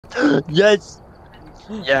Yes.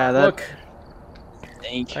 Yeah, that. Look,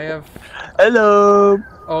 Thank I you. have. Hello.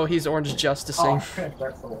 Oh, he's orange justicing.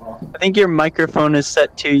 I think your microphone is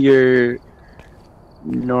set to your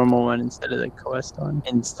normal one instead of the quest one.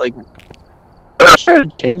 And it's like. I should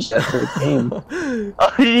have changed that for the game.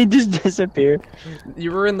 Oh, did he just disappear?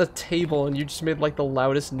 You were in the table and you just made like the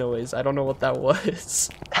loudest noise. I don't know what that was.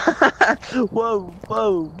 Whoa,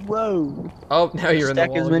 whoa, whoa. Oh, now you're in the Stack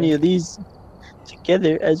wall as many again. of these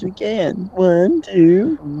together as we can. 1,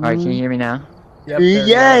 2. Alright, can you hear me now? Yep, there you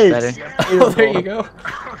Yes. Better. go. Oh,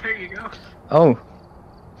 there you go. Oh.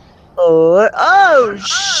 Oh,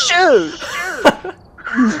 shoot.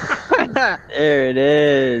 There it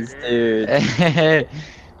is, dude.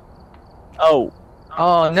 Oh.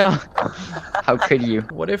 Oh no. How could you?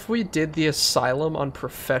 What if we did the asylum on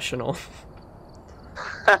professional?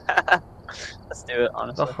 Let's do it,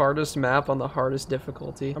 honestly. The hardest map on the hardest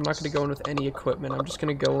difficulty. I'm not gonna go in with any equipment. I'm just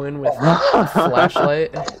gonna go in with a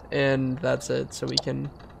flashlight, and that's it. So we can.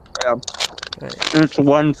 Yeah. Right. It's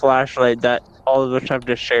one flashlight that all of us have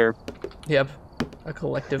to share. Yep, a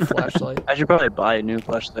collective flashlight. I should probably buy a new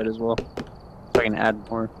flashlight as well, so I can add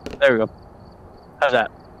more. There we go. How's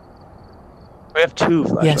that? We have 2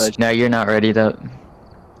 flashlights. Yes. No, you're not ready though.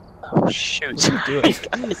 Oh shoot! What are you doing?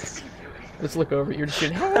 Let's look over. You're just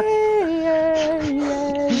shooting.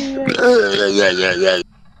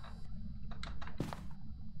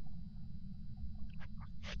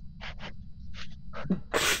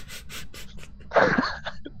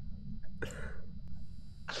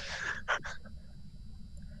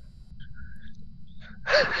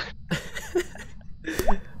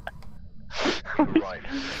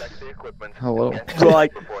 Hello.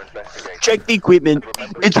 Right. Check the equipment.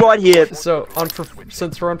 It's right here. So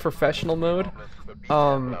since we're on professional mode,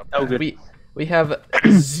 Oh, good. we have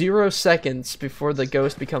 0 seconds before the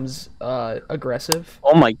ghost becomes aggressive.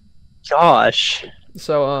 Oh my gosh.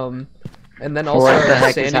 So and then also What the heck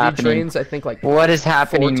is sanity happening? drains. I think like What is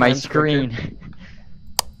happening? My times quicker. screen.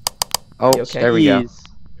 Oh, You okay? there we go. Jeez.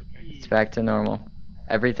 It's back to normal.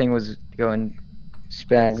 Everything was going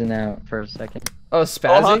spazzing out for a second. Oh,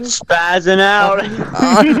 spazzing. Spazzing out.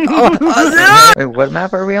 Wait, what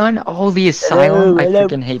map are we on? Oh, the asylum. I hello.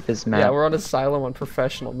 freaking hate this Yeah, map. we're on asylum on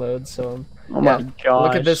professional mode. So Oh yeah. my gosh.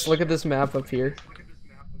 Look at this. Look at this map up here.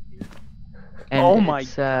 And Oh my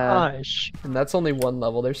it's, gosh. And that's only 1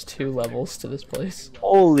 level. There's 2 levels to this place.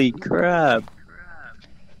 Holy crap.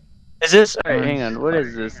 Is this? Alright, hang on. What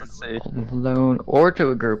is this? Let's see. Alone or to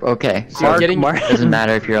a group. Okay, so You're getting- doesn't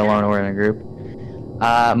matter if you're alone or in a group.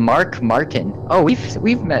 Mark Martin. Oh,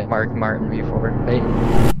 we've met Mark Martin before.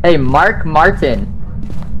 Hey, Mark Martin.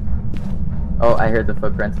 Oh, I heard the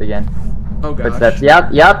footprints again. Oh god. Footsteps.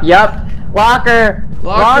 Yep. Locker.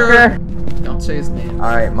 Don't say his name. All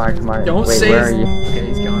right, Mark Martin. Don't Wait, say where his are you? Okay,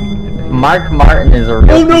 he's gone. I think. Mark Martin is a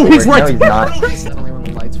real. Oh no, he's keyboard. right. No, he's not. It's only when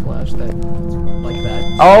the lights flash that like that.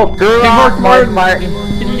 Oh, Hey, Mark Martin.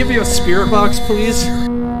 Can you give me a spirit box, please?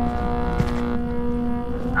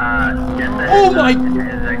 Oh my!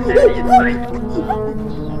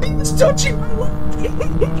 He was touching my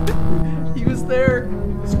leg. He was there. He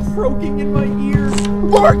was croaking in my ear.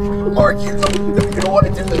 Mark, you don't want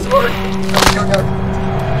to do this, Mark.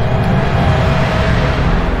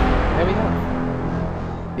 There we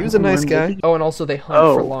go. He was a nice guy. Oh, and also they hunt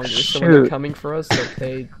for longer, so when they're coming for us,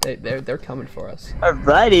 like they're coming for us.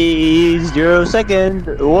 Alrighty, 0 second.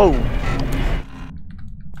 Whoa.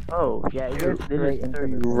 Oh, yeah, they just threw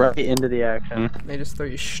you right into the action. They just throw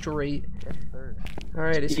you straight. All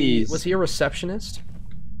right, was he a receptionist?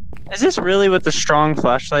 Is this really what the strong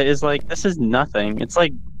flashlight is like? This is nothing. It's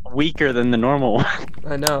like weaker than the normal one.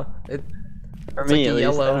 I know. For It's me, like at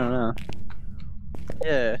least. yellow. I don't know.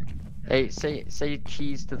 Yeah. Hey, say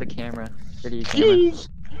cheese to the camera. Video camera.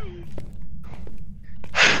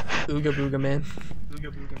 Ooga booga man.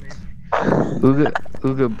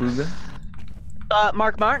 Ooga booga.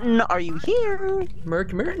 Mark Martin, are you here?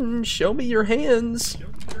 Merk Merton, show me your hands.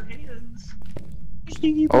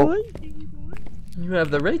 Stinky Oh. boy. You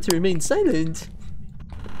have the right to remain silent.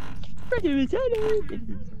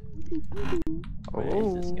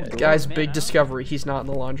 Oh. Guys, big discovery. He's not in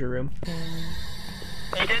the laundry room.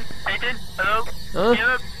 Nathan, hello? Huh?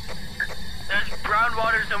 Yeah, there's brown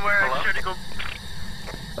water somewhere. I just tried to go.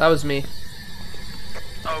 That was me.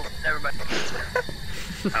 Oh, never mind.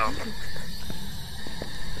 Oh.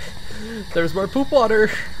 There's more poop water.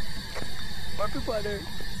 More poop water.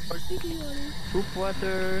 More stinky water. Poop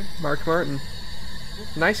water. Mark Martin.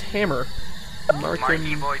 Nice hammer.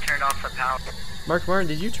 Marky boy turned off the power. Mark Martin,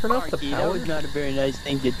 did you turn off the Marky, that power? was not a very nice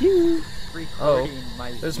thing to do. Oh,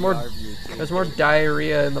 there's more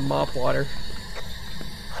diarrhea in the mop water.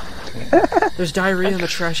 There's diarrhea in the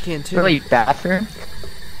trash can too. Really, bathroom?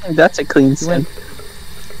 That's a clean sink.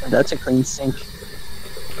 That's a clean sink.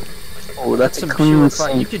 Oh, that's a some clean purified.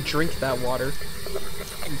 You sink. could drink that water.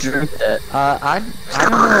 Drink that. I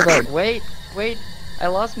don't know about. Wait, I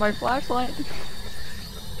lost my flashlight.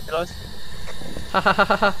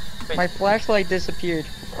 My flashlight disappeared.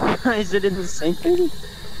 Is it in the sink, maybe?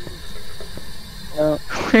 No.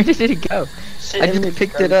 Where did it go? Shit, I in the just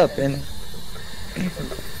picked it up and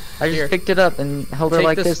Here. picked it up and held it Take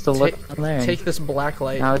like this- this to look take- on there. Take this black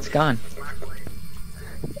light. Now it's gone.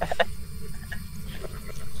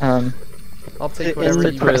 I'll It- take it's whatever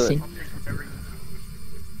the you toilet. want.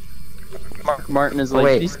 Mark Martin is like,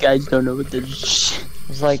 Wait. these guys don't know what they're shit.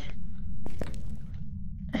 It's like.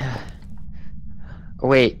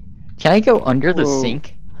 Wait, can I go under the Whoa.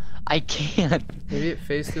 sink? I can't. Maybe it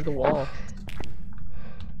phased through the wall.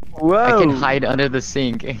 Whoa! I can hide under the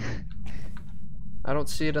sink. I don't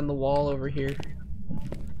see it on the wall over here.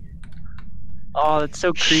 Oh, that's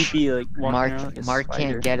so creepy. Like walking around like a Mark spider.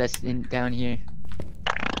 can't get us in down here.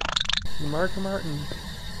 Mark Martin.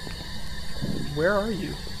 Where are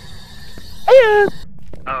you? Hiya!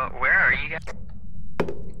 Where are you guys?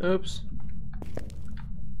 Oops.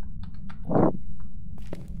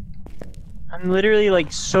 I'm literally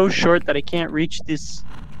like so short that I can't reach this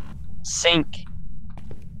sink.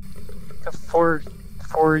 Like a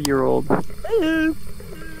four-year-old. Hello.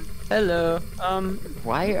 Hello.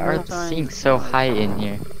 Why are no the time. sinks so high in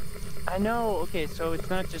here? I know. Okay, so it's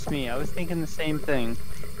not just me. I was thinking the same thing.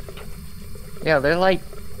 Yeah, they're like.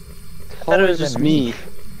 I thought it was taller just than me.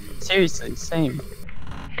 Seriously, same.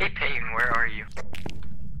 Hey Peyton, where are you?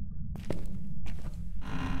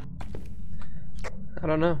 I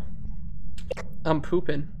don't know. I'm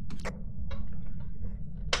pooping.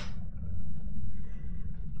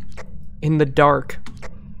 In the dark.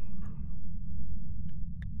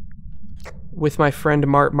 With my friend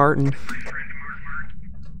Martin.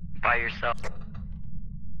 By yourself.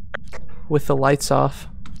 With the lights off.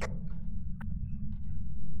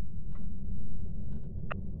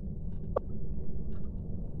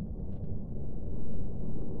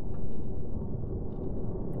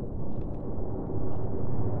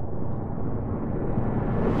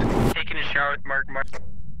 Taking a shower with Mark.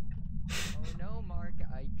 Oh no, Mark!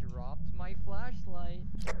 I dropped my flashlight.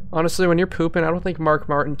 Honestly, when you're pooping, I don't think Mark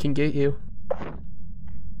Martin can get you. There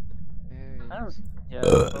it I don't. is. Yeah.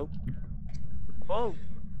 Whoa. Whoa.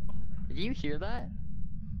 Did you hear that?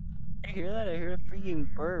 Did you hear that? I heard a freaking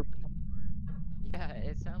burp. Yeah,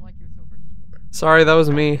 it sounded like it was over here. Sorry, that was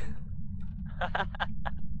me.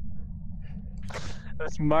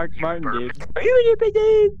 That's Mark Martin, dude. Are you in your bed,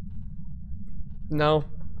 dude? No.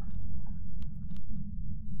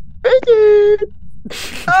 Dude.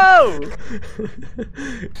 Oh!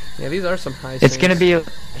 Yeah, these are some high It's gonna sinks.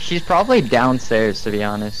 be. She's probably downstairs, to be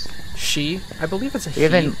honest. She? I believe it's a he.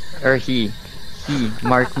 Even or he,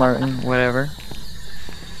 Mark Martin, whatever.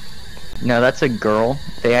 No, that's a girl.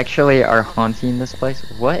 They actually are haunting this place.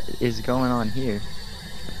 What is going on here?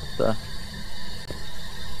 The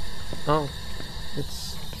Oh.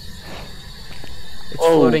 It's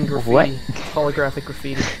Oh, floating what? graffiti. Holographic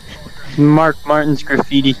graffiti. Mark Martin's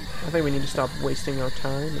graffiti. I think we need to stop wasting our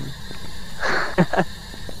time and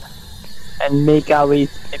And make our way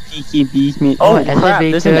to PKB. Oh, crap,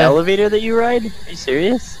 there's an elevator. elevator that you ride? Are you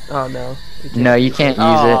serious? oh no. No, you can't use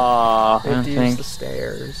it. Aww. We I have don't to use think. the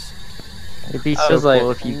stairs. It'd be I so was like,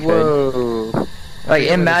 cool if you could. whoa. Like,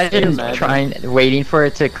 imagine imagine. waiting for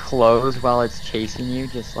it to close while it's chasing you,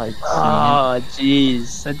 just like. seeing it. Oh,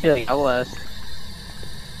 jeez. I'd be like, Outlast.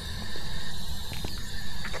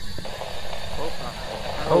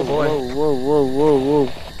 Oh boy. Whoa, whoa, whoa, whoa,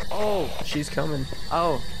 whoa. Oh, she's coming.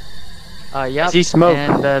 Oh. Yep. I see smoke.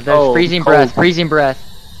 And there's Oh, freezing cold. breath. Freezing breath.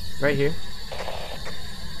 Right here.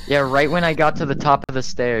 Yeah, right when I got to the top of the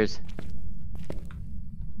stairs.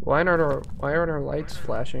 Why aren't our lights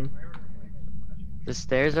flashing? The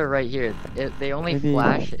stairs are right here. They only Maybe-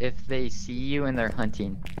 flash if they see you and they're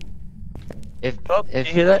hunting. If Oh, did if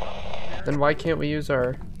you hear that? Then why can't we use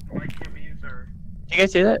our Did you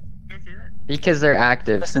guys hear that? because they're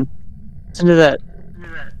active. Listen. Listen to that.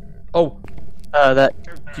 Oh, That.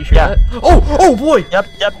 do you hear Yeah. that? Oh boy! Yep,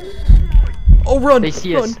 yep. Oh run! They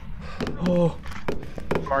see run. us. Oh.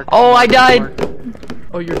 Mark, Oh, I died.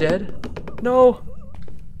 Oh, you're dead? No.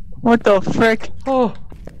 What the frick? Oh.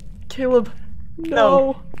 Caleb.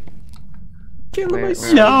 No. Caleb, I Where-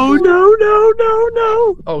 see No, you. no, no, no,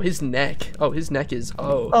 no. Oh, his neck. Oh, his neck is.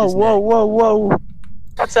 Oh. Oh, his whoa, neck. whoa, whoa.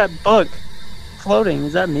 What's that bug? Floating.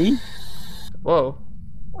 Is that me? Whoa.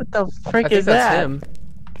 What the I frick think is that's that? him.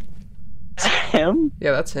 Is that him?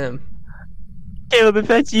 Yeah, that's him. Caleb, if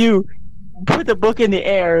that's you, put the book in the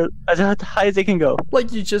air as high as it can go.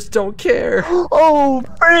 Like you just don't care. Oh,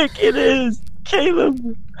 frick! It is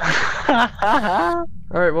Caleb.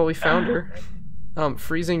 Alright, well we found her.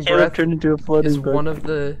 Freezing Caleb breath turned into a floating is book. one of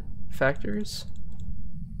the factors.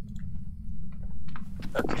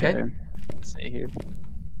 Okay. Let's see here.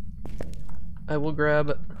 I will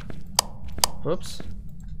grab. Whoops.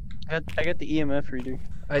 I got the EMF reader.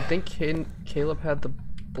 I think Caleb had the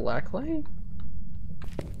black light,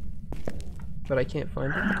 but I can't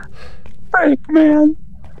find it. Frick, man.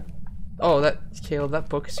 Oh, Caleb, that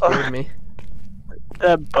book scared me.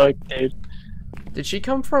 That bug, dude. Did she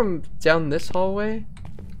come from down this hallway?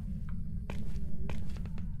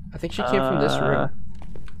 I think she came from this room.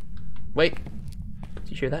 Wait.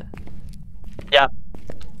 Did you hear that? Yeah.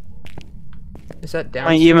 Is that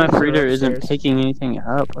My downstairs? EMF or reader isn't upstairs? picking anything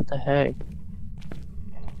up. What the heck?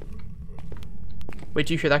 Wait,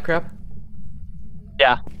 do you hear that crap?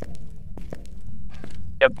 Yeah.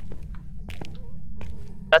 Yep.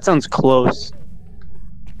 That sounds close.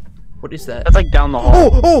 What is that? That's like down the hall.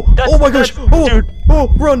 Oh my gosh! Oh, dude. oh,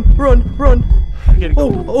 run! I'm gonna go.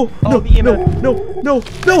 No, the EMF. no!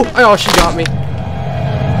 Oh, she got me.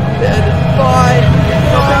 Dead.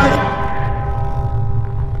 Bye.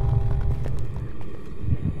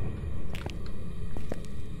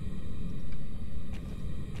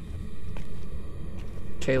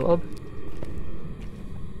 Caleb?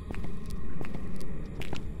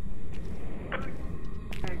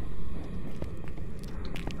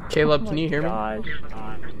 Caleb, can you hear me?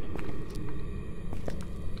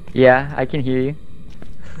 Yeah, I can hear you.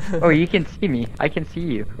 Oh, you can see me. I can see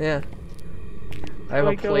you. Yeah. I have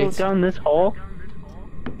a Go plate. down this hall.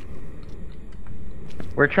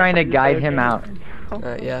 We're trying to guide him out.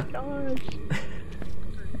 Yeah. Gosh.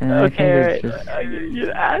 And I think Okay, it's just, I gotta get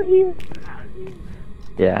out of here.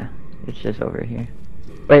 yeah, it's just over here.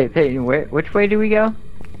 Wait, which way do we go?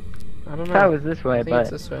 I don't know. I thought it was this way, I think but it's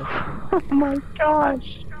this way. Oh my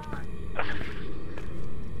gosh.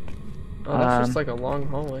 Oh, that's just like a long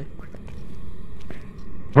hallway.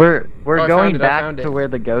 we're Oh, I going found it, I back found it. to where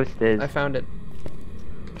the ghost is. I found it.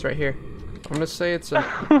 It's right here. I'm gonna say it's an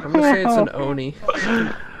Oni.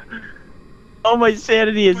 Oh, my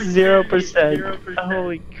sanity is 0%.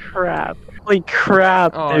 Holy crap. Holy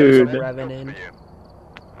crap, Oh, there's a dude. revenant.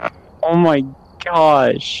 Oh my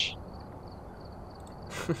gosh.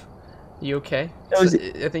 You okay? That was-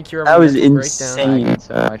 I think you're that was having a mental insane. Lagging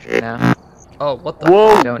so much right now. Oh, what the? I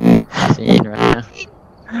Whoa. don't need to see it right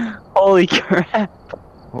now. Holy crap.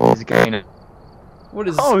 What is going on? What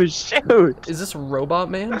is? Oh, shoot. Is this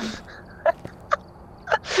Robot Man?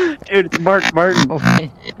 Dude, it's Mark Martin.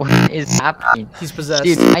 What is happening? He's possessed.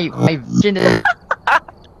 Dude, my vision is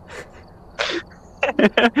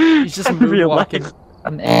He's just Real moonwalking. life.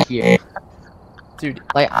 I'm here. Dude,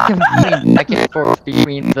 Like, I'm moving back and forth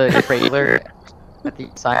between the trailer at the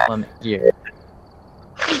asylum here.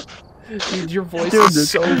 dude, your voice Dude, is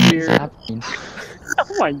this- so What is weird. happening?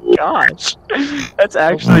 Oh my gosh. That's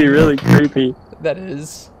actually really creepy. That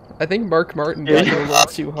is. I think Mark Martin got you a little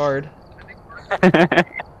too hard. It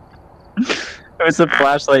was the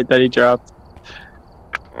flashlight that he dropped.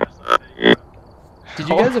 Did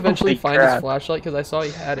you guys eventually Holy find crap. his flashlight? Because I saw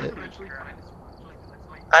he had it.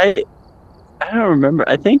 I don't remember.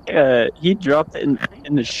 I think he dropped it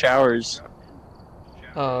in the showers.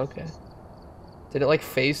 Oh, okay. Did it like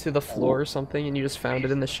phase through the floor or something and you just found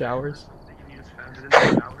it in the showers?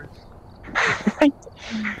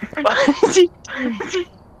 Why is he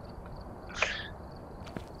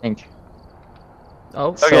Think.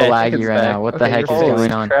 Oh, So Okay, I think laggy it's right back. now. What the Okay, heck is you're Holy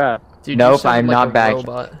going on? crap. dude, you Nope, sound I'm like not a back.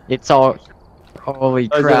 robot. It's all. Holy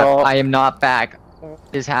Oh, is it crap! all- I am not back. What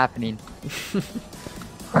is happening?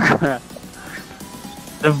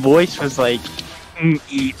 The voice was like,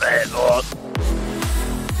 evil.